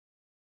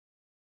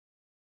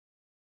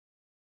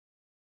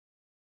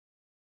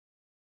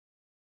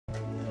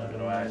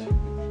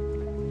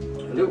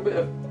side. A little bit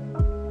of,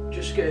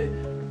 just get it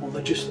on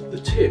just the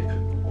tip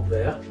of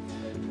there,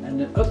 and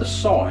then at the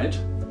side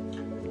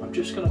I'm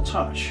just going to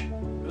touch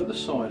at the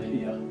side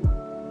here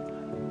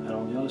and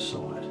on the other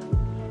side,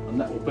 and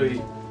that will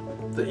be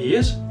the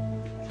ears.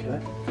 Okay,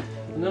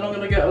 and then I'm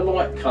going to get a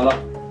light colour.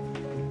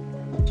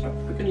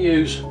 We're going to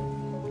use,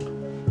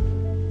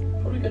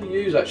 probably going to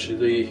use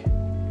actually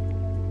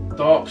the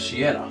dark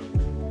sienna.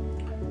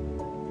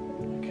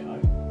 Okay, I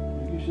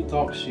use the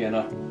dark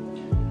sienna,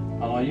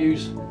 and I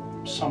use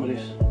some of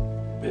this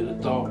bit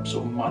of dark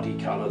sort of muddy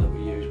colour that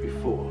we used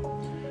before,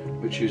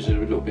 which uses a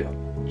little bit,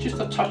 just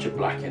a touch of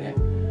black in it,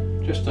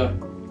 just to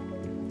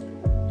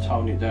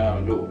tone it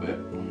down a little bit,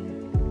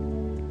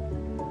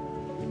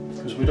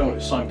 because we don't want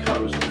the same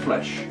colour as the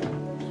flesh.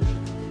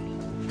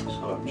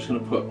 So I'm just going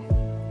to put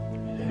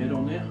the head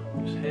on there,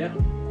 his hair.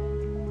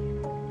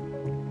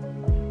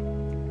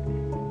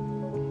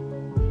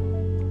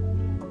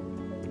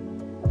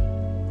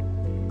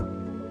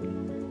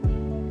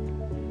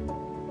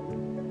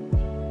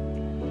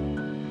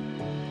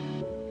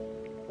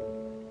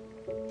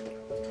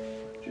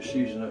 Just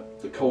using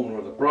the corner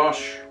of the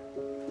brush,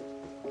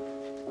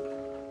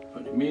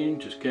 putting him in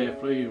just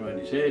carefully around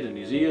his head and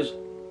his ears,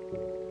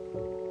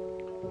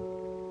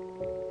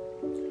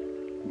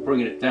 and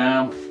bringing it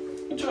down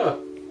into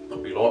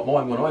probably like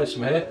mine when I had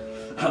some hair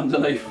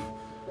underneath,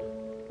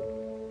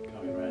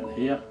 going around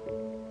here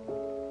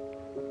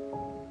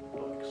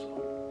like so.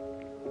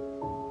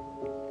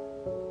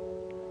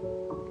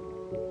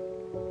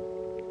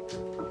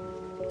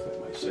 That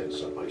makes sense.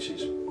 So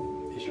basically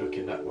he's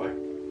looking that way.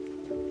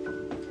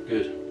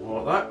 Good,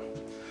 like that.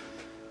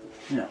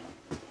 Now,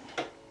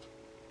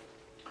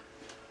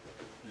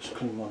 just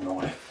clean my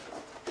knife.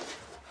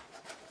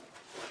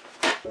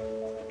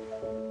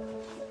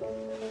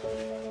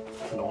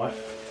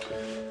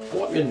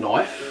 Wipe your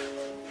knife.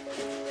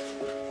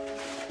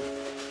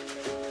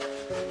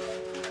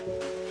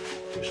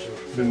 Just to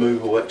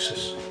remove all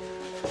excess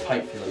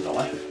paint from the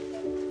knife.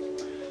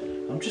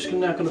 I'm just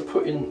now going to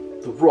put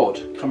in the rod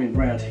coming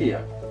round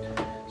here.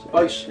 So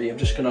basically I'm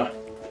just going to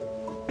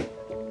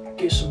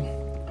get a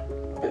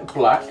bit of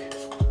black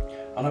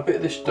and a bit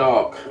of this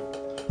dark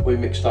we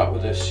mixed up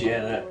with the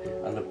sienna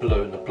and the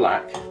blue and the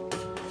black.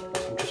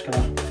 I'm just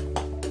going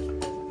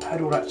to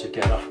add all that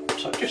together,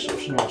 so just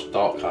sort of a nice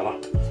dark colour.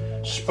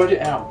 Spread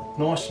it out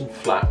nice and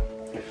flat.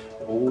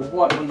 I'll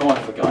wipe the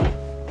knife again.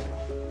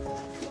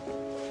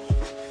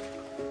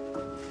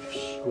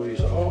 Just squeeze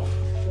it off.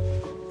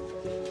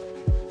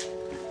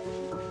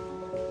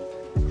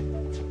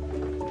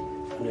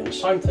 And then the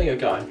same thing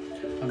again.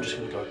 I'm just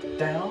going to go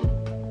down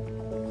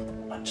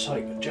and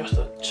take just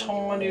a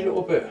tiny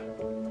little bit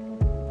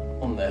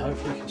on there.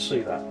 Hopefully you can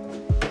see that.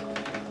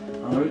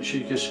 I'm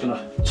literally just going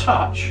to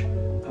touch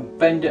and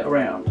bend it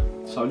around.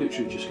 So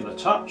literally just going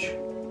to touch,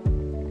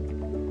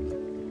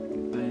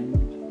 bend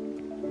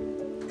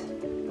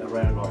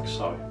around like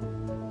so.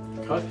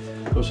 Okay,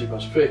 of course it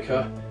goes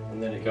thicker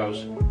and then it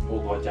goes all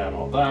the way down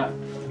like that.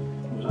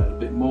 I'll add a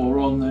bit more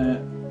on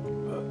there,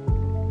 but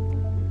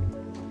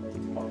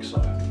like so.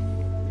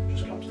 It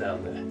just comes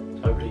down there.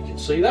 Hopefully you can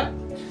see that.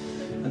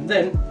 And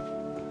then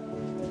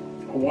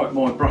I'll wipe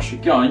my brush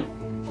again.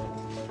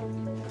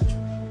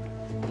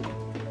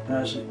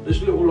 Now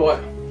there's little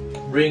like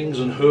rings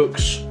and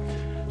hooks.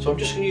 So I'm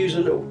just going to use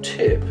a little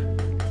tip,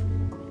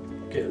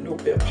 get a little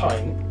bit of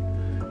paint,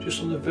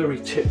 just on the very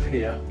tip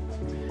here,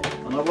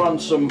 and I run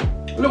some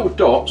little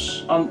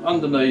dots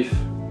underneath.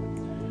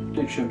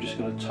 Literally I'm just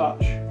going to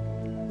touch,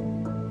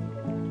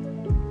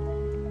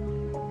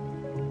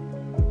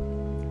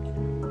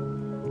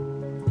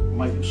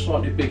 make them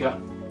slightly bigger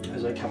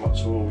as they come up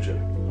towards you.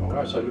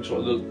 Alright, so it looks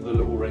like the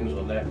little rings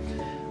on there.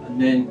 And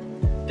then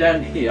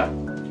down here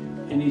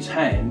in his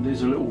hand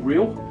there's a little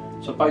reel,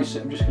 so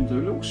basically I'm just going to do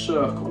a little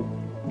circle.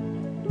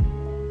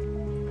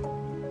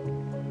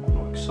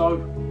 So,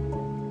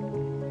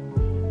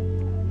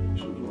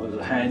 there's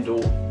a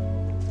handle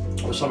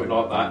or something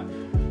like that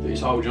that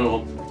he's holding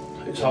on.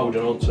 It's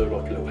holding on to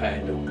like a little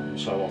handle and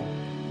so on.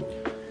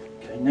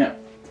 Okay, now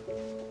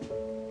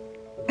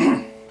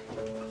I'll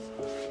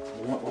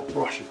wipe my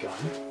brush again.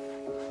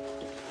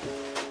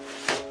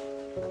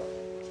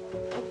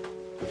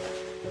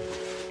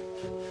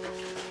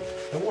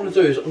 What I want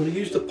to do is I'm going to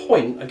use the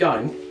point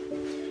again,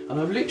 and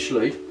I'm going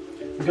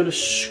to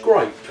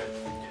scrape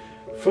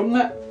from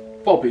that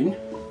bobbin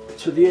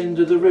to the end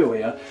of the reel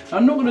here.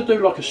 I'm not going to do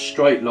like a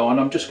straight line,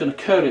 I'm just going to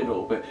curl it a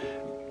little bit.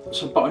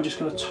 So, but I'm just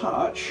going to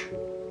touch,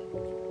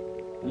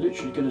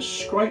 literally going to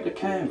scrape the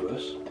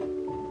canvas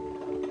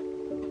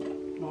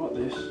like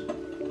this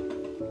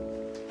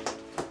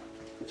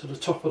to the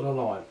top of the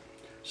line.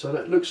 So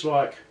that looks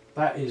like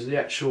that is the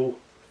actual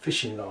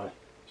fishing line.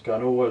 It's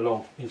going all the way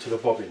along into the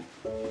bobbin.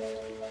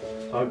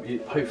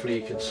 Hopefully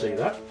you can see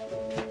that.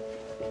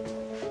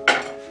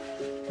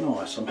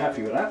 Nice, I'm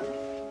happy with that.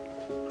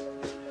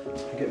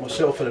 I get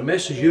myself in a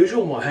mess as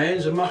usual, my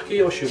hands are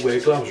mucky, I should wear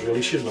gloves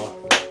really, shouldn't I?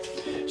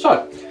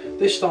 So,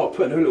 let's start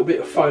putting a little bit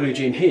of foliage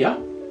in here.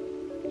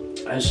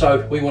 And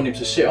so we want him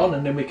to sit on,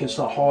 and then we can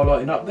start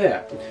highlighting up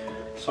there.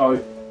 So,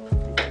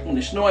 and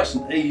it's nice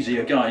and easy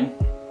again.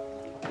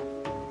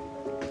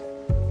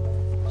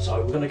 So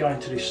we're going to go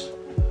into this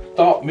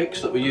dark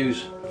mix that we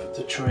use for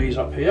the trees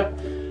up here.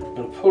 I'm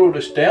going to pull all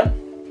this down,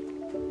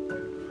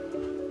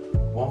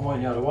 one way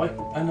and the other way,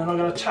 and then I'm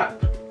going to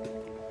tap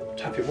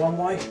it one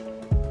way,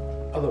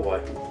 other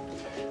way.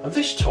 And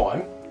this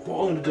time,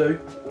 what I'm going to do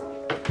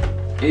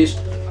is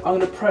I'm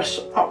going to press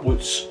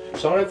upwards.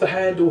 So I have the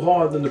handle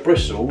higher than the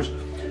bristles,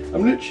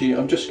 and literally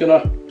I'm just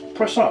going to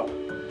press up.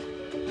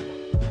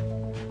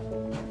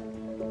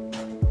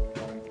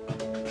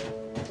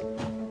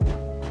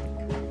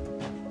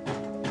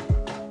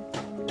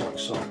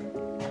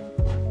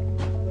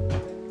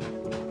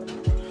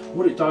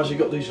 What it does, you've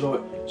got these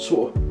like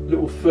sort of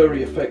little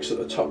furry effects at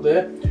the top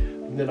there,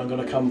 and then I'm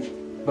going to come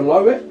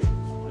below it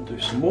and do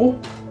some more.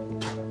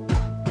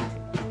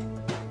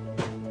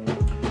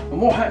 And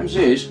what happens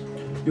is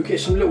you'll get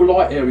some little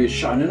light areas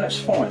shown, and that's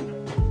fine.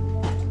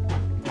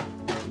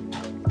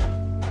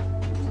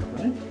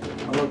 Okay.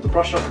 I'll load the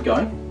brush up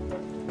again,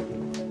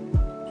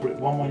 put it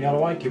one way the other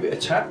way, give it a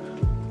tap,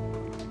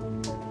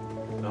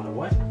 the other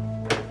way,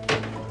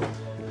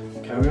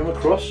 carry on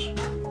across.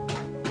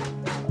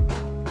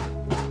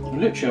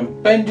 Literally,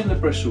 I'm bending the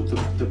bristle.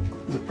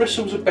 The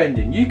bristles are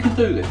bending. You can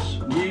do this.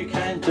 You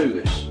can do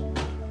this.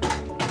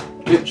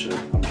 Literally,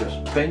 I'm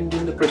just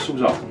bending the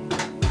bristles up.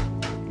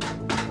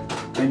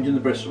 Bending the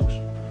bristles.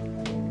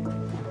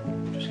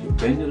 Just keep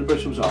bending the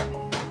bristles up.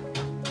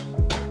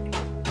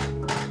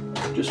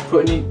 Just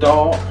putting in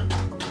dark.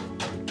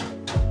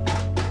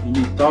 You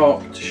need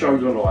dark to show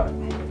the light.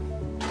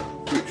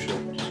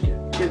 Literally, just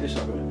get this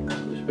up a bit.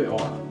 It's a bit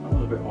higher. I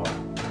want a bit higher.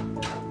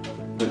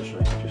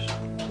 Literally, just.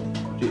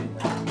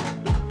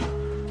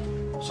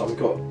 So we've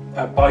got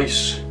our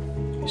base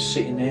is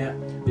sitting there,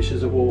 this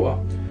is the water.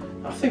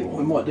 I think what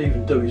we might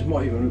even do is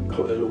might even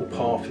put a little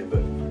path in,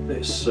 but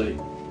let's see.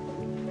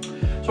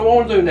 So what I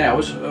want to do now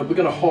is we're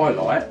going to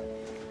highlight.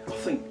 I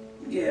think,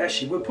 yeah,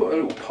 actually we'll put a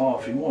little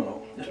path in, why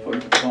not? Let's put a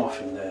little path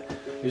in there.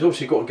 He's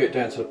obviously got to get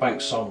down to the bank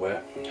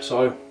somewhere,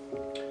 so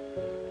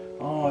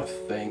I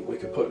think we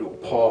could put a little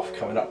path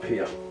coming up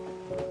here.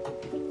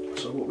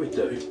 So what we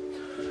do,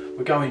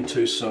 we're going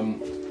to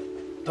some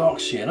dark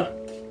sienna.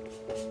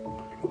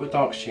 With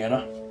dark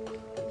sienna,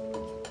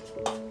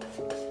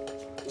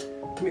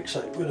 mix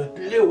it with a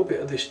little bit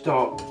of this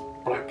dark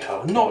black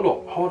colour, not a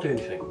lot, hardly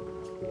anything.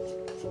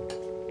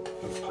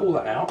 Pull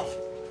that out,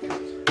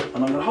 and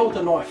I'm going to hold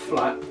the knife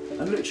flat,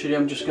 and literally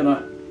I'm just going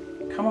to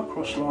come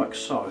across like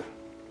so.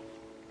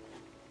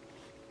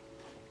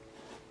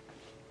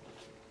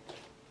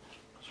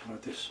 So I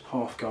have this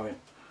path going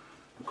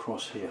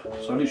across here.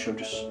 So literally I'm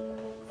just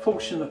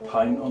forcing the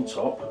paint on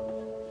top.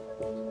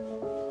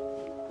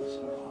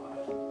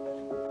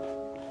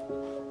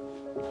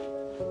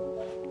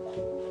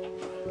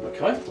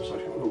 Okay, so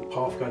I've got a little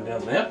path going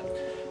down there,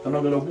 and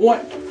I'm going to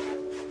wipe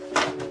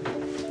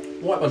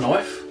my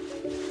knife.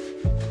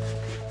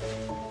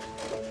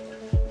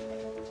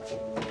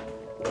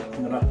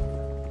 I'm going to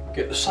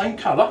get the same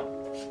colour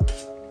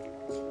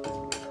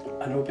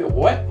and a little bit of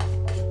white.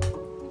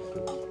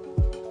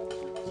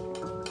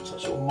 So that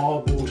sort of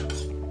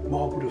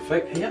marbled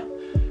effect here.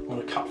 I'm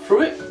going to cut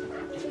through it,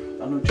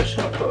 and I'm just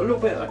going to put a little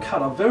bit of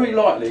colour very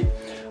lightly.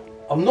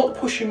 I'm not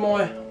pushing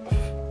my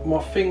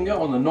finger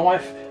on the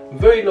knife. I'm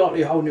very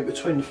lightly holding it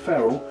between the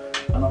ferrule,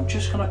 and I'm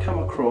just going to come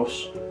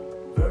across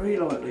very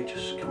lightly,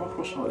 just come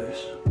across like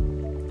this,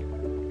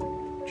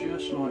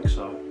 just like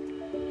so.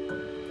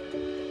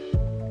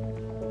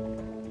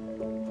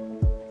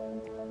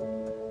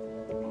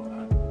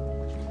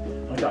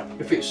 Like that. Okay,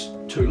 if it's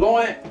too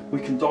light, we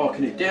can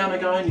darken it down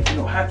again if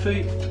you're not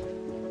happy.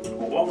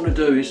 What I'm going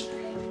to do is,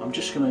 I'm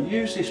just going to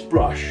use this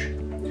brush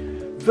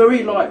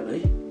very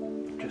lightly,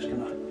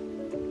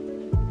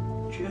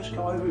 just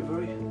go over it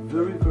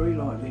very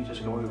lightly,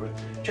 just go over it,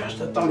 just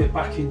to dull it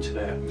back into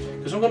there,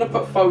 because I'm going to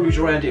put foliage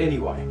around it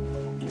anyway.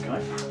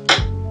 Okay,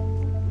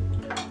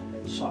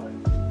 so let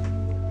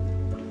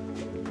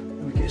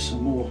me get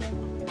some more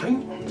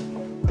paint.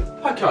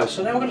 Okay,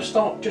 so now we're going to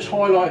start just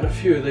highlighting a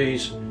few of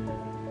these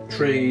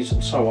trees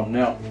and so on.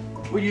 Now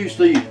we're going to use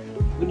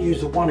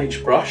the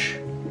 1-inch brush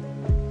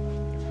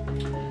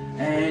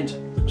and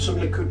some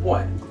liquid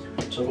white.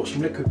 So I've got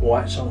some liquid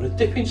white, so I'm going to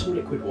dip in some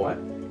liquid white.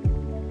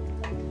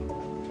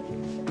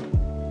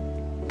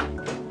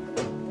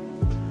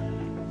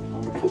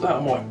 Put that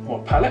on my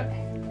palette.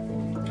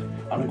 I'm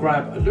going to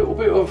grab a little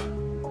bit of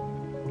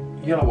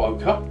yellow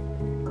ochre,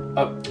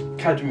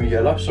 cadmium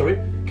yellow,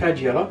 cad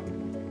yellow.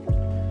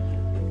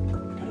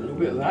 Get a little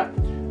bit of that.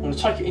 I'm going to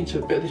take it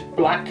into a bit of this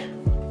black,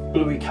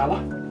 bluey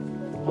colour,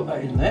 put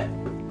that in there,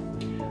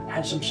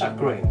 and some sap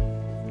green.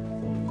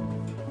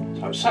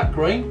 So sap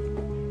green,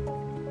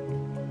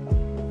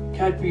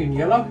 cadmium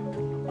yellow,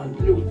 and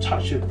a little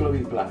touch of bluey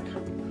black.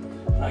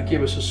 And that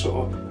gives us a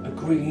sort of a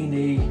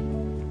greeny,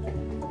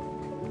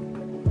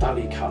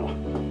 dully colour.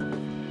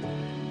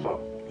 But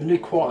we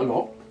need quite a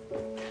lot.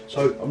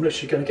 So I'm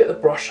literally going to get the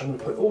brush, I'm going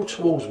to put it all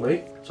towards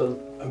me,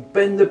 and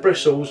bend the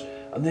bristles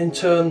and then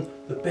turn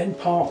the bent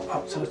part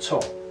up to the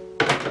top.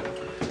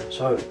 So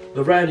So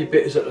the roundy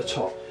bit is at the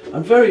top,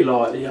 and very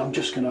lightly I'm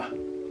just going to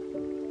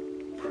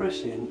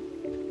press in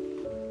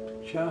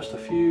just a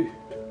few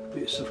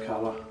bits of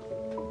colour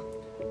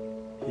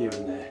here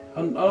and there,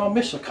 and I'll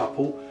miss a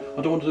couple.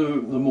 I don't want to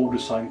do them all the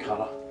same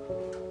colour.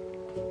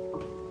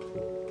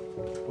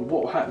 But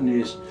what will happen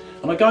is,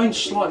 and I go in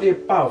slightly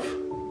above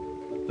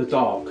the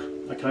dark,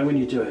 okay, when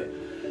you do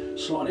it,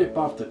 slightly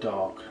above the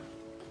dark,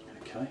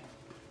 okay,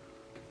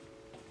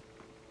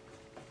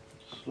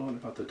 slightly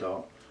above the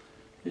dark.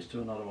 Let's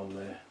do another one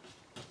there,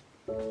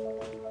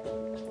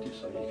 just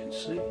so you can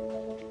see.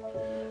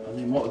 And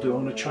then what I'll do,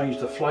 I'm going to change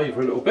the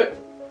flavour a little bit.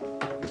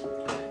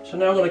 So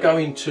now I'm going to go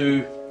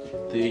into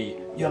the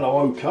yellow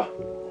ochre,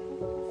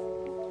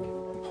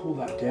 pull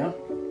that down,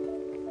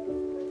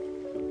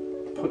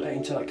 put that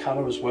into that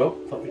colour as well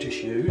that we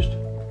just used,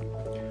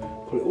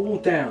 put it all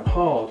down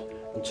hard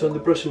and turn the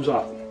bristles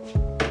up,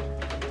 and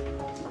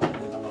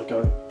then I'm going to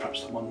go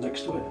perhaps the one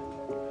next to it.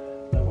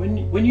 Now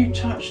when you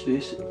touch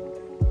this,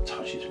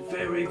 touch it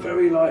very,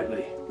 very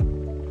lightly,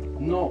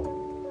 not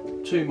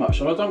too much,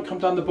 and I don't come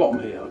down the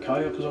bottom here,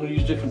 okay, because I'm going to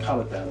use different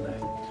colour down there.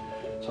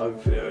 So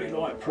very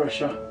light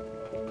pressure,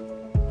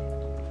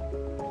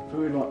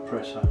 very light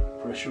pressure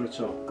at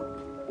all.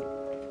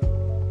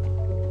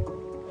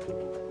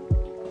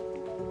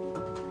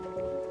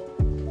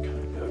 Okay,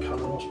 bit of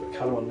colour, nice bit of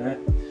colour on there,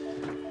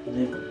 and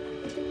then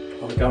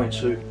I'm going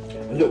to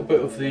a little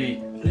bit of the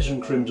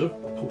alizarin crimson.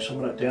 Pull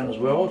some of that down as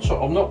well.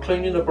 So I'm not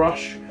cleaning the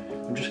brush,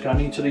 I'm just going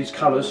into these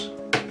colours.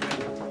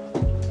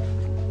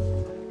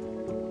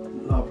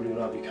 Lovely,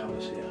 lovely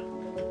colours here. A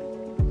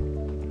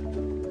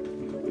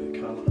little bit of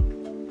colour.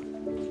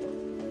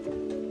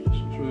 This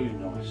is really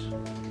nice.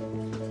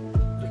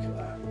 Look at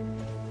that.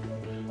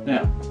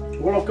 Now,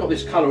 while I've got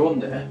this colour on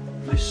there,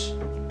 this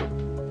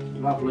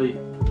lovely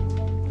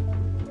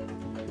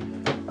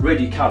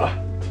reddy colour,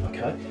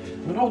 okay,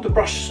 I'm going to hold the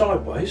brush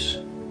sideways,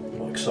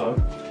 like so,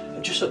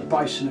 and just at the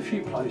base in a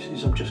few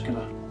places I'm just going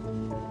to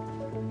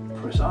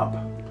press up.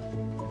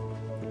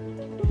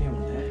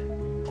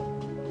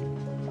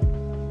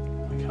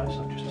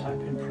 So just tap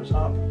in, press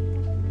up,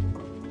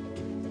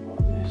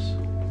 like this,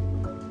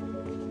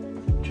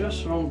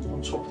 just on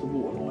top of the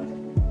waterline.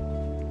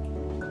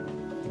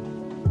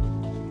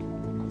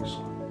 So,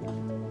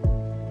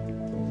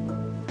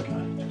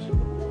 okay, just at the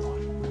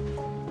waterline.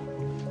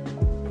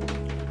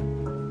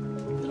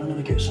 Then I'm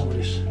going to get some of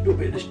this, a little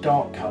bit of this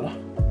dark colour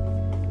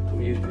that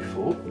we used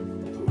before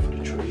for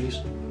the trees.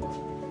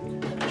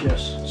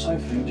 Just same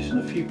thing, just in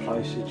a few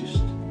places,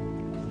 just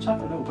tap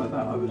a little bit of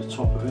that over the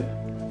top of it.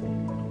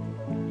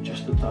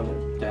 Just to dull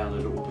it down a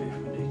little bit if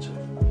we need to.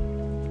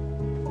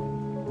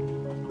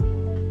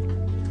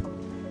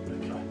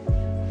 Okay,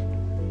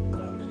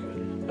 that was good.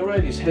 Now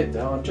around his head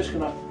though, I'm just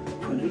going to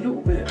put in a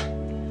little bit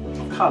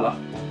of colour.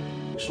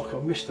 Looks like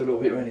I've missed a little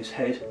bit around his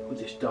head with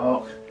this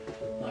dark.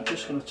 And I'm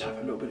just going to tap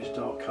a little bit of this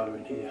dark colour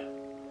in here.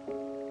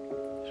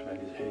 Just around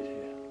his head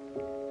here.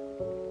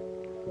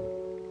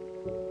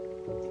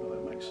 If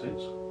that makes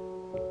sense.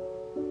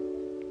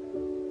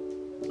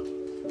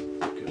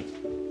 Good,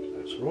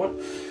 that's all right.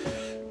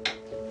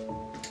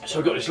 So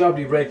I've got this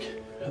lovely red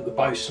at the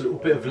base, a little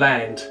bit of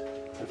land,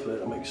 hopefully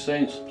that makes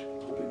sense. Just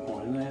a bit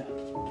more in there,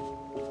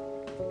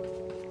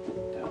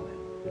 down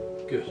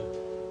there, good.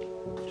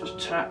 Just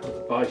tap at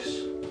the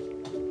base,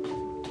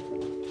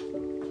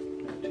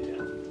 oh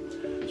dear.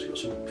 It's got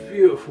some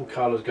beautiful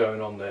colours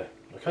going on there,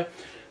 okay.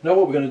 Now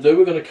what we're going to do,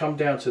 we're going to come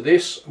down to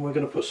this and we're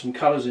going to put some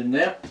colours in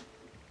there,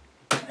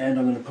 and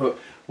I'm going to put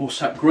more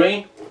sap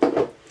green,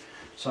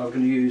 so I'm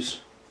going to use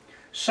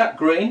sap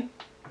green,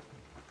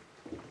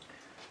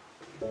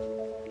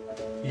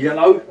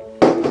 yellow,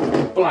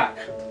 black,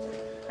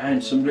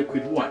 and some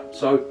liquid white.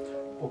 So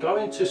we'll go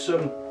into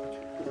some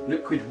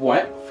liquid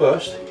white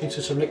first,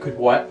 into some liquid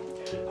white.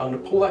 I'm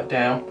going to pull that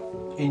down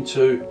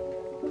into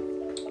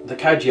the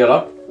cad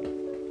yellow.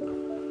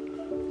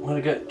 I'm going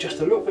to get just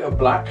a little bit of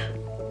black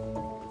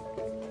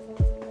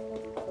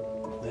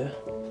there,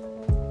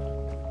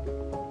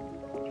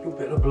 a little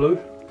bit of blue,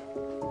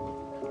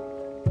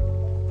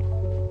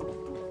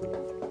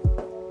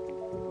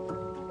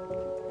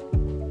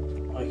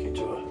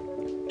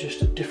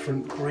 just a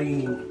different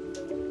green.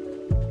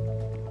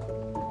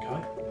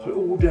 Okay, put it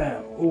all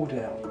down, all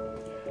down.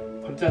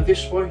 Put it down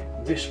this way,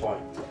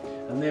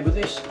 and then with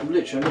this, I'm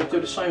literally going to do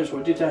the same as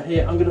what I did down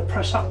here. I'm going to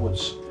press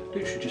upwards,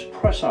 literally just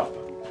press up,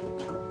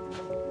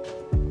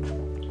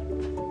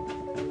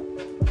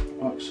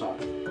 like so.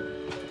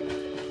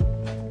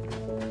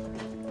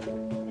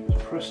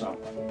 Just press up.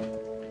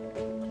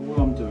 That's all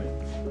I'm doing,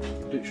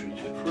 literally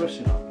just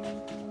pressing up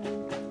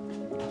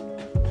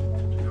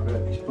to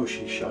create these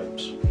bushy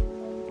shapes.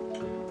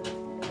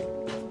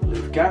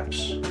 Leave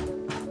gaps, and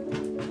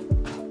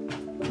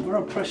where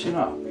I'm pressing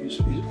up is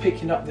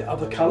picking up the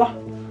other colour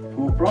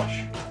from a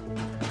brush.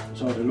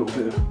 So I had a little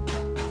bit of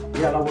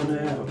yellow on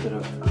there, a bit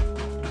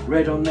of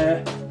red on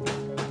there,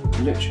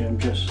 and literally I'm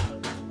just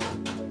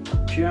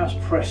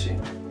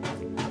pressing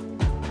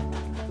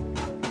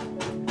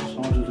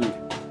side of the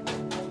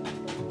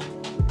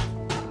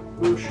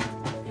bush.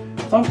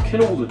 Don't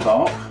kill all the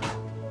dark,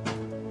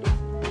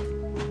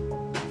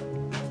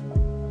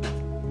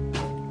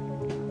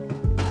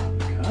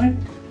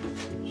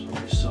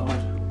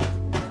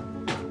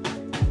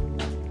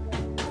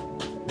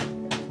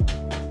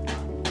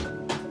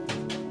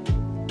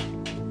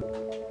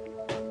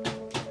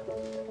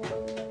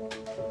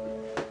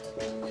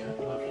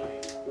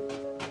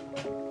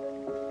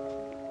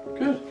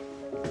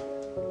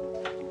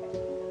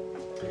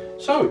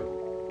 So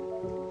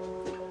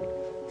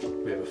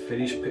we have a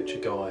finished picture,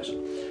 guys.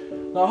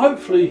 Now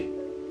hopefully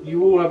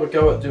you all have a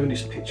go at doing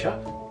this picture.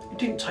 It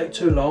didn't take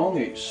too long,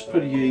 it's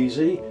pretty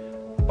easy.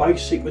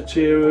 Basic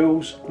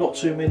materials, not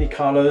too many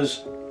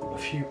colours, a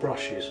few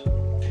brushes.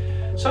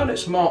 So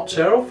that's Mark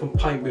Terrell from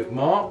Paint with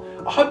Mark.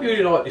 I hope you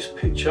really like this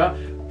picture.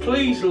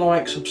 Please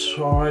like,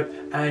 subscribe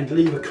and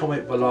leave a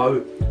comment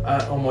below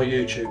on my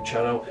YouTube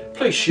channel.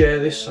 Please share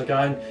this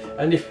again,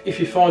 and if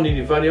you find any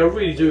value, I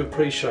really do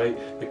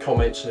appreciate the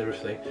comments and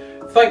everything.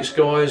 Thanks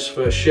guys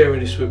for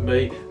sharing this with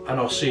me, and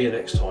I'll see you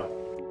next time.